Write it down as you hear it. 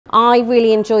I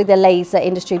really enjoy the laser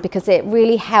industry because it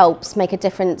really helps make a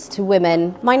difference to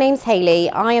women. My name's Hayley.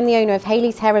 I am the owner of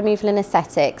Hayley's Hair Removal and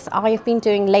Aesthetics. I have been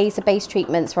doing laser-based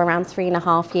treatments for around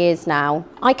 3.5 years now.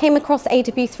 I came across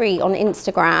AW3 on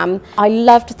Instagram. I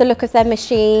loved the look of their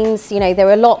machines. You know,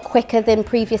 they're a lot quicker than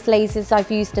previous lasers I've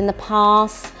used in the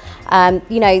past.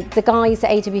 You know, the guys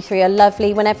at AW3 are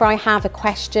lovely. Whenever I have a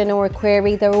question or a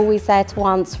query, they're always there to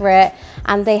answer it,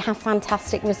 and they have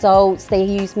fantastic results. They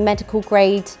use medical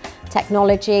grade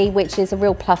technology, which is a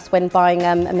real plus when buying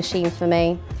a machine for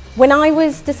me. When I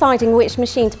was deciding which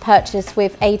machine to purchase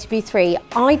with AW3,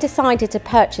 I decided to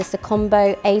purchase a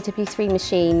combo AW3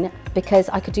 machine because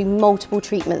I could do multiple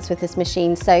treatments with this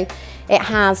machine. So it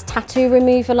has tattoo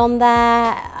removal on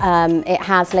there, it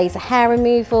has laser hair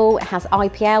removal, it has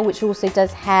IPL, which also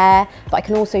does hair, but I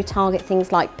can also target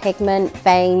things like pigment,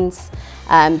 veins,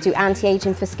 do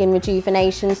anti-aging for skin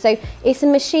rejuvenation. So it's a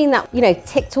machine that, you know,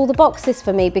 ticked all the boxes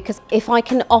for me, because if I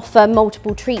can offer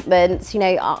multiple treatments, you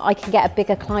know, I can get a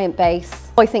bigger client base.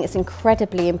 I think it's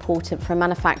incredibly important for a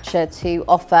manufacturer to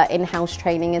offer in-house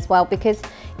training as well, because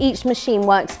each machine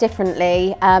works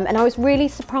differently. And I was really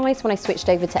surprised when I switched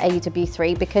over to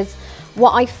AW3, because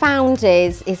what I found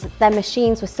is their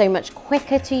machines were so much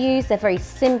quicker to use. They're very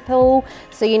simple.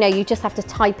 So, you know, you just have to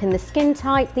type in the skin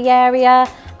type, the area,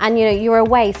 and, you know, you're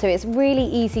away. So it's really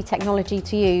easy technology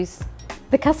to use.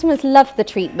 The customers love the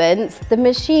treatments. The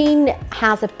machine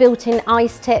has a built-in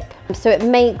ice tip, so it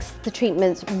makes the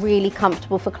treatments really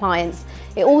comfortable for clients.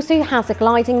 It also has a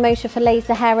gliding motion for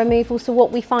laser hair removal, so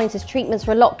what we find is treatments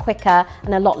are a lot quicker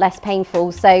and a lot less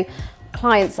painful, so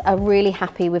clients are really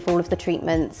happy with all of the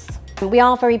treatments. We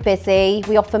are very busy.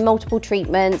 We offer multiple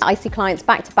treatments. I see clients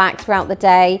back to back throughout the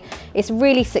day. It's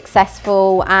really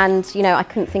successful, and, you know, I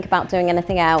couldn't think about doing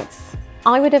anything else.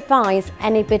 I would advise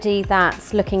anybody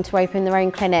that's looking to open their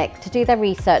own clinic to do their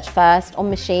research first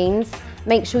on machines.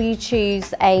 Make sure you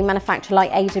choose a manufacturer like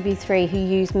AW3 who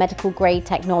use medical grade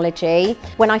technology.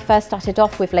 When I first started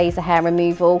off with laser hair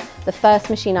removal, the first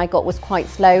machine I got was quite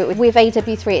slow. With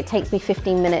AW3 it takes me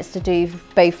 15 minutes to do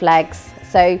both legs.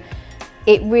 So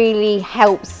it really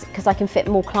helps because I can fit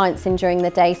more clients in during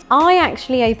the day. I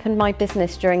actually opened my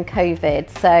business during COVID,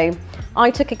 so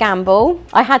I took a gamble.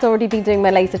 I had already been doing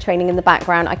my laser training in the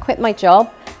background. I quit my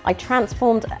job. I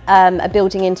transformed a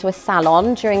building into a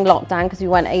salon during lockdown because we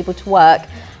weren't able to work.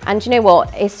 And you know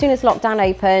what, as soon as lockdown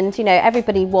opened, you know,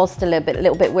 everybody was still a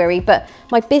little bit weary, but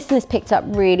my business picked up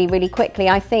really, really quickly.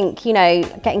 I think, you know,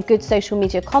 getting good social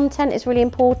media content is really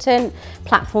important.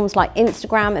 Platforms like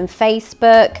Instagram and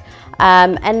Facebook.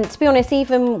 And to be honest,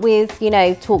 even with, you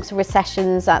know, talks of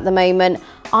recessions at the moment,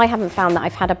 I haven't found that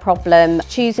I've had a problem.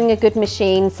 Choosing a good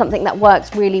machine, something that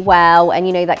works really well, and,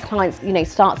 you know, that clients, you know,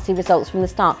 start to see results from the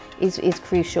start is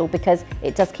crucial, because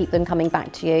it does keep them coming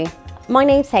back to you. My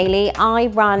name's Hayley. I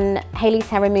run Hayley's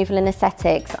Hair Removal and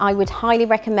Aesthetics. I would highly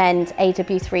recommend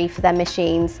AW3 for their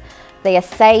machines. They are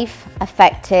safe,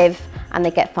 effective, and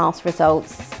they get fast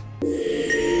results.